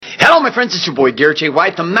Hello, my friends. It's your boy, Garrett J.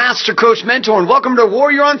 White, the Master Coach Mentor, and welcome to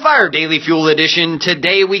Warrior on Fire Daily Fuel Edition.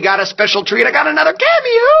 Today, we got a special treat. I got another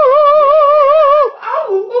cameo.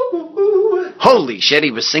 Holy shit, he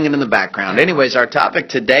was singing in the background. Anyways, our topic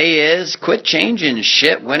today is quit changing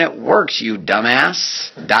shit when it works, you dumbass. ...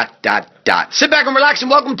 Sit back and relax and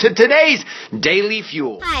welcome to today's Daily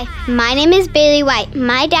Fuel. Hi, my name is Bailey White.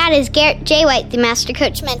 My dad is Garrett J. White, the Master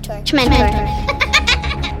Coach Mentor.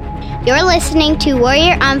 You're listening to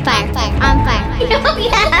Warrior on Fire. On fire.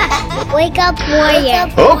 Wake up, Warrior.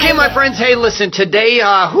 Okay, my friends. Hey, listen. Today,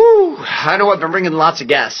 I know I've been bringing lots of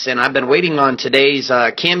guests, and I've been waiting on today's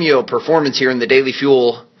cameo performance here in the Daily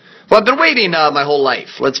Fuel. Well, I've been waiting my whole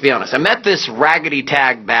life, let's be honest. I met this raggedy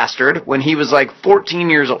tag bastard when he was like 14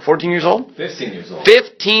 years old. 14 years old? 15 years old.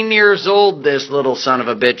 15 years old, this little son of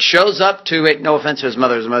a bitch. Shows up to, no offense to his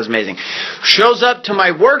mother, his mother's amazing. Shows up to my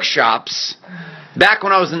workshops. Back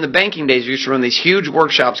when I was in the banking days, we used to run these huge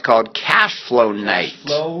workshops called Cash Flow Night.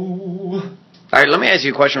 All right, let me ask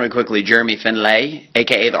you a question really quickly. Jeremy Finlay,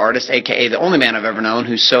 a.k.a. the artist, a.k.a. the only man I've ever known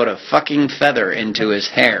who sewed a fucking feather into his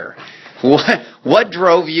hair. What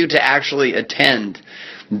drove you to actually attend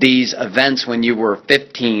these events when you were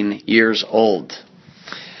 15 years old?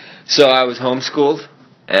 So I was homeschooled,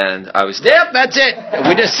 and I was... Yep, that's it.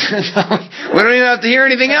 We don't even have to hear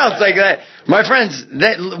anything else like that. My friends,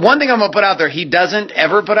 one thing I'm going to put out there he doesn't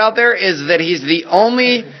ever put out there is that he's the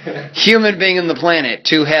only human being on the planet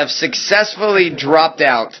to have successfully dropped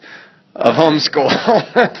out of homeschool.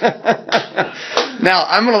 Now,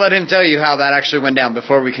 I'm going to let him tell you how that actually went down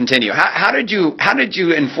before we continue. How did you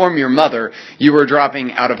inform your mother you were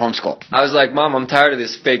dropping out of homeschool? I was like, Mom, I'm tired of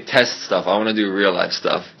this fake test stuff. I want to do real life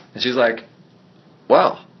stuff. And she's like,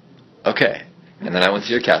 well, okay. And then I went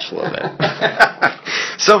to your cash flow event.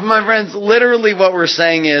 So, my friends, literally what we're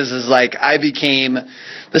saying is like I became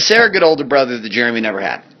the surrogate older brother that Jeremy never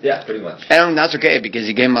had. Yeah, pretty much. And that's okay because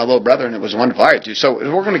he gave my little brother and it was wonderful. All right, too. So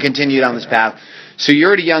we're going to continue down this path. So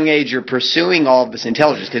you're at a young age, you're pursuing all of this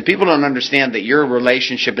intelligence because people don't understand that your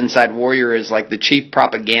relationship inside Warrior is like the chief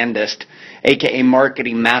propagandist, a.k.a.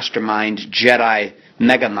 marketing mastermind, Jedi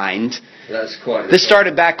megamind. That's quite... This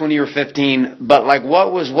started back when you were 15, but like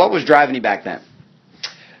what was driving you back then?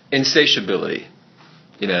 Insatiability.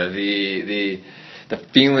 You know, the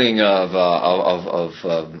feeling of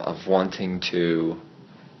wanting to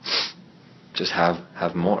just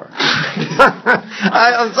have more.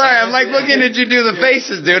 I'm sorry, I'm like looking at you do the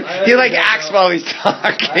faces, dude. He like acts while he's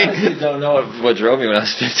talking. I actually don't know what drove me when I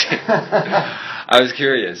was 15. I was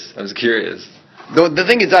curious. The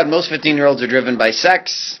thing is that most 15-year-olds are driven by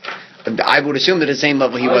sex. I would assume that at the same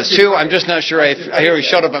level he was too. I'm just not sure. I hear he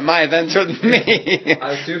showed up at my events with me. I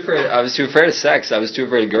was too afraid of sex. I was too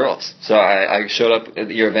afraid of girls. So I showed up at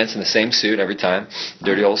your events in the same suit every time.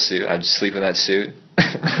 Dirty old suit. I'd just sleep in that suit.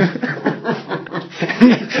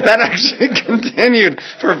 That actually continued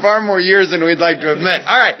for far more years than we'd like to admit.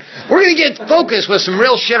 All right, we're going to get focused with some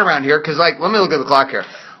real shit around here because, let me look at the clock here.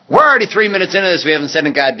 We're already 3 minutes into this. We haven't said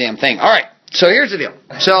a goddamn thing. All right, so here's the deal.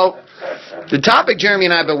 So the topic Jeremy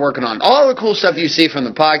and I have been working on, all the cool stuff you see from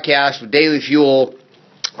the podcast with Daily Fuel,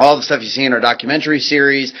 all the stuff you see in our documentary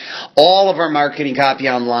series, all of our marketing copy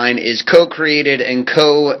online is co-created and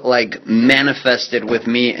manifested with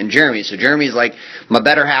me and Jeremy. So Jeremy's like my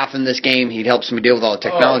better half in this game. He helps me deal with all the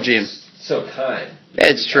technology. Oh, so kind.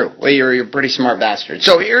 It's true. Well, you're a pretty smart bastard.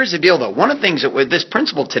 So here's the deal, though. One of the things that with this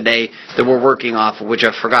principle today that we're working off of, which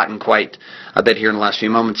I've forgotten quite a bit here in the last few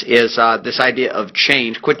moments, is this idea of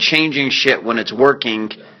change. Quit changing shit when it's working.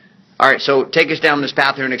 All right, so take us down this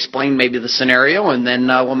path here and explain maybe the scenario, and then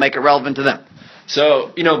we'll make it relevant to them.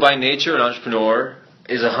 So, by nature, an entrepreneur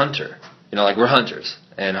is a hunter. Like we're hunters,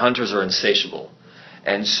 and hunters are insatiable.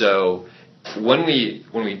 And so when we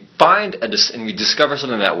find and we discover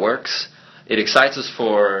something that works, it excites us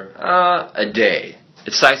for a day. It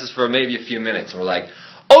excites us for maybe a few minutes, and we're like,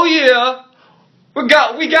 "Oh yeah, we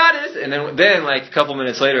got it!" And then like a couple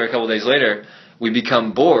minutes later, a couple days later, we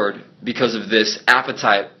become bored because of this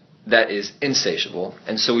appetite that is insatiable,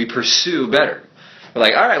 and so we pursue better. We're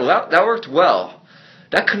like, all right, well, that worked well.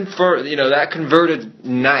 That converted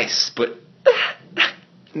nice, but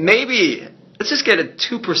maybe let's just get a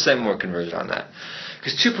 2% more conversion on that.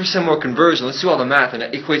 Because 2% more conversion, let's do all the math, and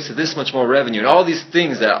it equates to this much more revenue, and all these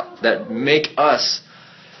things that make us,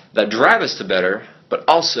 that drive us to better, but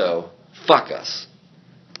also fuck us.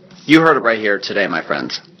 You heard it right here today, my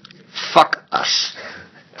friends. Fuck us.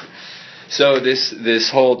 So this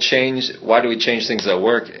whole change, why do we change things that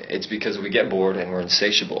work? It's because we get bored and we're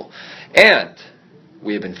insatiable. And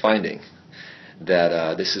we have been finding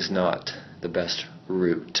that this is not the best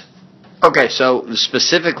route. Okay, so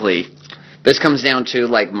specifically, This comes down to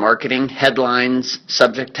like marketing, headlines,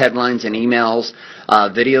 subject headlines and emails,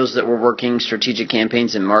 videos that we're working, strategic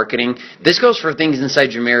campaigns and marketing. This goes for things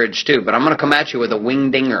inside your marriage too, but I'm going to come at you with a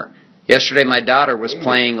wing dinger. Yesterday my daughter was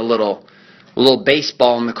playing a little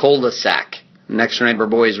baseball in the cul-de-sac. Next door neighbor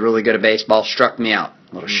boy is really good at baseball, struck me out.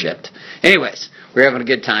 Little shit. Anyways, we're having a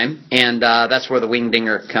good time, and that's where the wing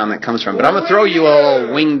dinger comment comes from. But I'm going to throw you a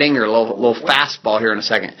little wing dinger, a little fastball here in a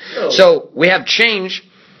second. So we have change,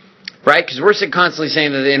 right? Because we're constantly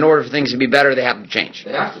saying that in order for things to be better, they have to change.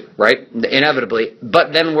 They have to. Right? Inevitably.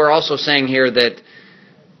 But then we're also saying here that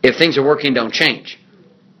if things are working, don't change.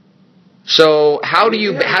 So how do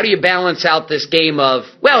you balance out this game of,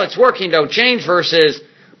 well, it's working, don't change, versus,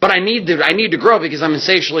 but I need to grow because I'm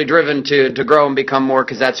insatiably driven to grow and become more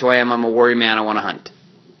because that's who I am. I'm a warrior man. I want to hunt.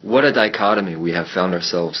 What a dichotomy we have found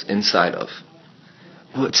ourselves inside of.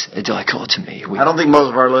 What's a dichotomy? I don't think most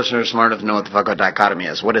of our listeners are smart enough to know what the fuck a dichotomy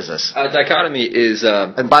is. What is this? A dichotomy is...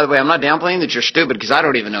 And by the way, I'm not downplaying that you're stupid because I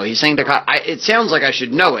don't even know. He's saying dichotomy. It sounds like I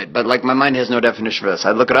should know it, but like my mind has no definition for this.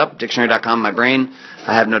 I look it up, dictionary.com, my brain,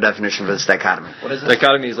 I have no definition for this dichotomy. What is it?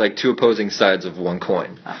 Dichotomy is like two opposing sides of one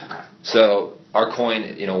coin. So our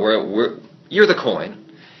coin, you're the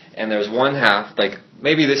coin, and there's one half, like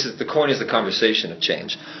maybe the coin is the conversation of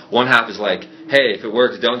change. One half is like, hey, if it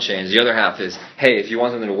works, don't change. The other half is, hey, if you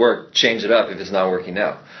want something to work, change it up if it's not working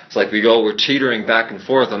now. It's like we're teetering back and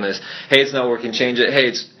forth on this. Hey, it's not working, change it. Hey,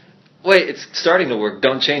 it's starting to work,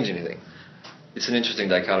 don't change anything. It's an interesting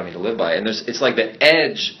dichotomy to live by. And it's like the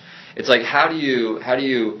edge. It's like how do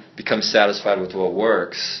you become satisfied with what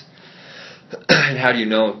works? And how do you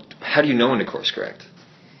know when to course correct?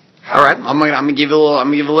 All right, I'm gonna give you a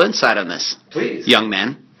little insight on this. Please, young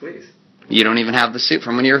man. Please. You don't even have the suit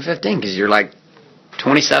from when you were 15 because you're like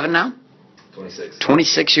 27 now. 26.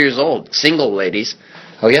 26 years old. Single, ladies.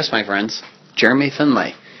 Oh yes, my friends. Jeremy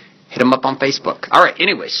Finlay. Hit him up on Facebook. All right.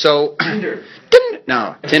 Anyway, so Tinder.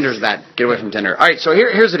 No, Tinder's bad. Get away from Tinder. All right. So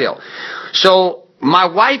here's the deal. So my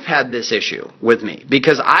wife had this issue with me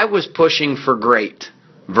because I was pushing for great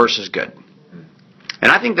versus good.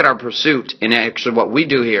 And I think that our pursuit, and actually what we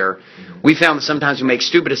do here, we found that sometimes we make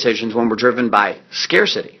stupid decisions when we're driven by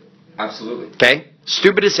scarcity. Absolutely. Okay?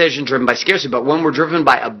 Stupid decisions driven by scarcity. But when we're driven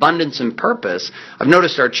by abundance and purpose, I've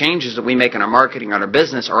noticed our changes that we make in our marketing, on our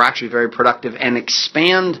business, are actually very productive and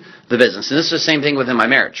expand the business. And this is the same thing within my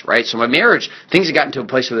marriage, right? So my marriage, things have gotten to a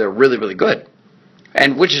place where they're really, really good.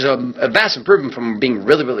 And which is a vast improvement from being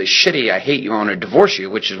really, really shitty, I hate you, I want to divorce you,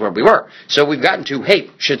 which is where we were. So we've gotten to, hey,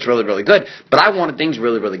 shit's really, really good, but I wanted things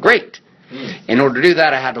really, really great. In order to do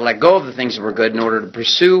that, I had to let go of the things that were good in order to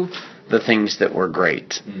pursue the things that were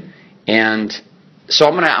great. And so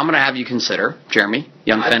I'm gonna have you consider, Jeremy,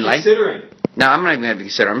 young Finlay. I'm considering. No, I'm not even going to have you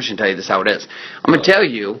consider. I'm just going to tell you this how it is. I'm going to tell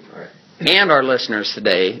you and our listeners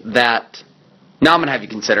today that... Now I'm going to have you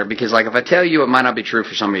consider, because like if I tell you, it might not be true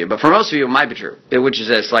for some of you, but for most of you it might be true, which is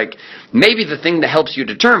this, like maybe the thing that helps you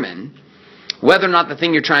determine whether or not the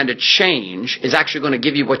thing you're trying to change is actually going to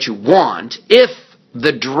give you what you want, if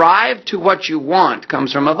the drive to what you want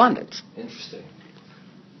comes from abundance. Interesting.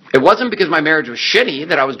 It wasn't because my marriage was shitty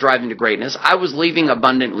that I was driving to greatness. I was leaving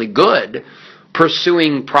abundantly good,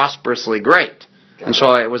 pursuing prosperously great. And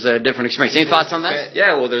so it was a different experience. Any thoughts on that?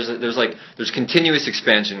 Yeah, well, there's continuous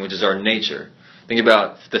expansion, which is our nature. Think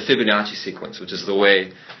about the Fibonacci sequence, which is the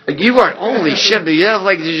way... You are, holy shit, do you have,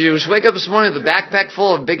 like, did you just wake up this morning with a backpack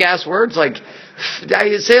full of big-ass words? Like,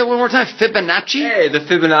 say it one more time, Fibonacci? Hey, the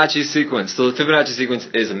Fibonacci sequence. So the Fibonacci sequence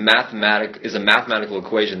is a mathematical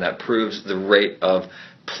equation that proves the rate of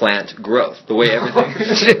plant growth. The way everything...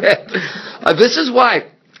 This is why...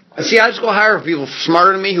 See, I just go hire people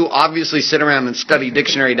smarter than me who obviously sit around and study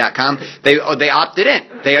dictionary.com. They opted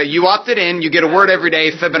in. You opted in. You get a word every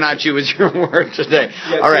day. Fibonacci was your word today.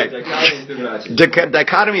 Yeah, all right. Dichotomy and Fibonacci.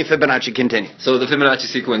 Dichotomy and Fibonacci, continue. So the Fibonacci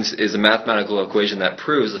sequence is a mathematical equation that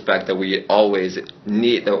proves the fact that we always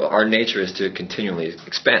need, that our nature is to continually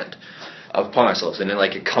expand upon ourselves. And then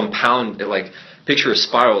like a compound, picture a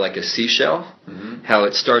spiral like a seashell, how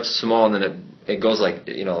it starts small and then it goes like,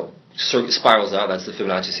 spirals out. That's the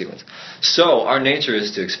Fibonacci sequence. So our nature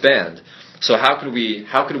is to expand. So how could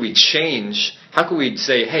we change? How could we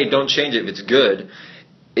say, hey, don't change it if it's good?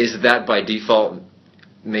 Is that by default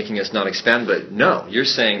making us not expand? But no, you're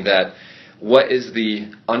saying that what is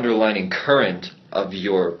the underlying current of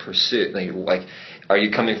your pursuit? Like, are you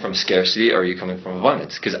coming from scarcity or are you coming from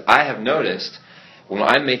abundance? Because I have noticed when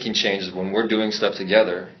I'm making changes, when we're doing stuff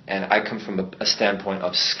together, and I come from a standpoint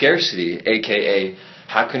of scarcity, aka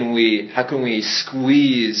how can we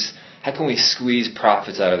squeeze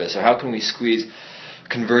profits out of this, or how can we squeeze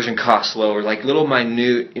conversion costs lower, like little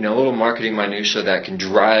marketing minutia that can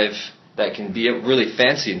drive that can be really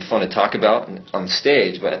fancy and fun to talk about on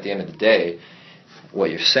stage, but at the end of the day, what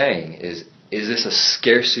you're saying is this a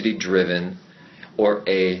scarcity-driven or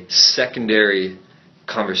a secondary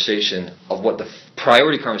conversation of what the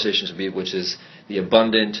priority conversations would be, which is the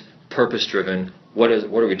abundant, purpose-driven, what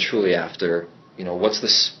are we truly after? What's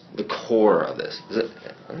the core of this? Is it?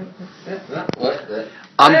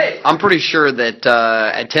 I'm pretty sure that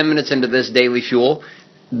at 10 minutes into this Daily Fuel,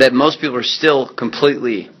 that most people are still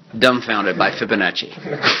completely dumbfounded by Fibonacci.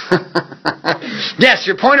 Yes,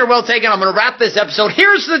 your point are well taken. I'm going to wrap this episode.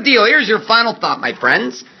 Here's the deal. Here's your final thought, my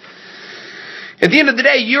friends. At the end of the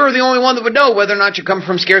day, you're the only one that would know whether or not you come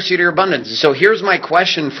from scarcity or abundance. And so here's my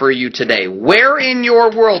question for you today. Where in your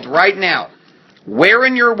world right now,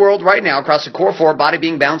 across the core 4, body,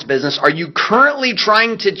 being, balance, business, are you currently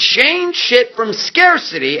trying to change shit from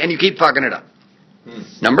scarcity and you keep fucking it up?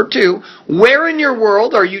 Number 2, where in your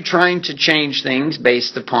world are you trying to change things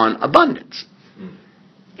based upon abundance?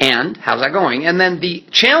 And how's that going? And then the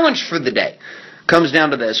challenge for the day comes down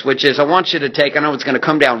to this, which is I want you to take, I know it's going to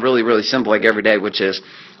come down really, really simple like every day, which is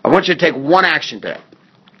I want you to take one action today.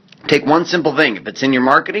 Take one simple thing. If it's in your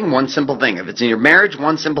marketing, one simple thing. If it's in your marriage,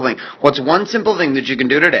 one simple thing. What's one simple thing that you can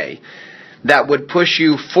do today that would push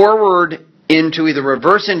you forward into either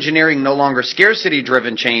reverse engineering, no longer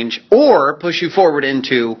scarcity-driven change, or push you forward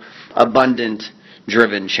into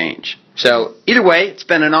abundant-driven change? So either way, it's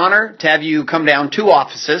been an honor to have you come down 2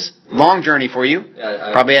 offices. Long journey for you.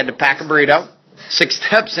 Probably had to pack a burrito. 6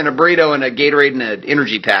 steps and a burrito and a Gatorade and an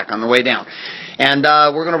energy pack on the way down. And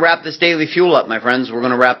we're going to wrap this Daily Fuel up, my friends. We're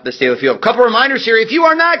going to wrap this Daily Fuel up. A couple reminders here. If you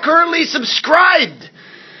are not currently subscribed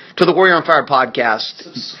to the Warrior on Fire podcast,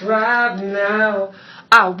 subscribe now.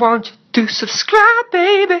 I want you to subscribe,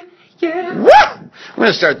 baby. Yeah. Woo! I'm going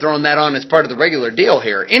to start throwing that on as part of the regular deal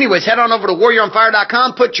here. Anyways, head on over to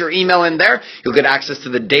warrioronfire.com. Put your email in there. You'll get access to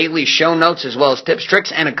the daily show notes as well as tips,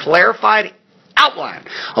 tricks, and a clarified outline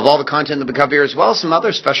of all the content that we cover here, as well as some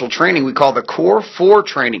other special training we call the Core 4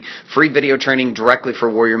 training. Free video training directly for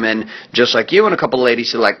warrior men just like you and a couple of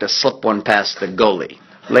ladies who like to slip one past the goalie.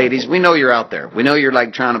 Ladies, we know you're out there. We know you're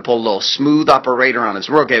like trying to pull a little smooth operator on us.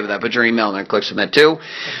 We're okay with that. Put your email in there and click submit too.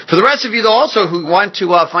 For the rest of you, though, also who want to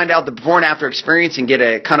find out the before and after experience and get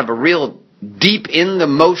a kind of a real deep in the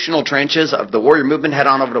emotional trenches of the warrior movement, head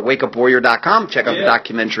on over to wakeupwarrior.com. Check out the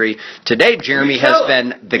documentary today. Jeremy has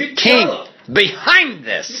been the king behind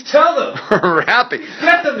this. Tell them. We're happy.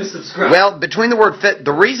 Get them to subscribe. Well, between the word fit,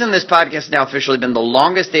 the reason this podcast has now officially been the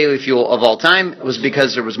longest Daily Fuel of all time was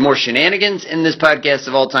because there was more shenanigans in this podcast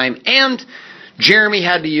of all time, and Jeremy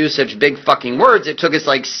had to use such big fucking words, it took us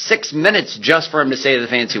like 6 minutes just for him to say the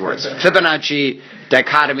fancy words. Fibonacci,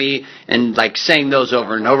 dichotomy, and like saying those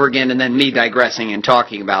over and over again, and then me digressing and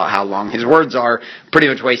talking about how long his words are. Pretty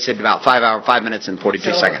much wasted about 5 minutes and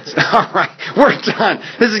 42 seconds. All right, we're done.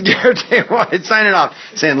 This is Garrett J. White signing off,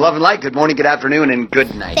 saying love and light, good morning, good afternoon, and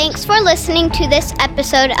good night. Thanks for listening to this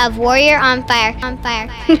episode of Warrior on Fire.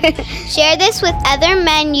 Share this with other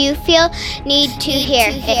men you feel need to hear.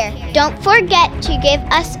 Don't forget to give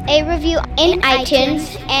us a review in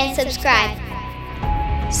iTunes and subscribe.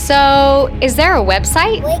 So, is there a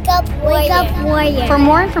website? Wake up, warrior. For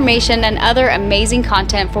more information and other amazing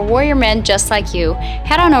content for warrior men just like you,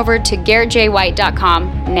 head on over to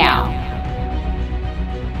GarrettJWhite.com now.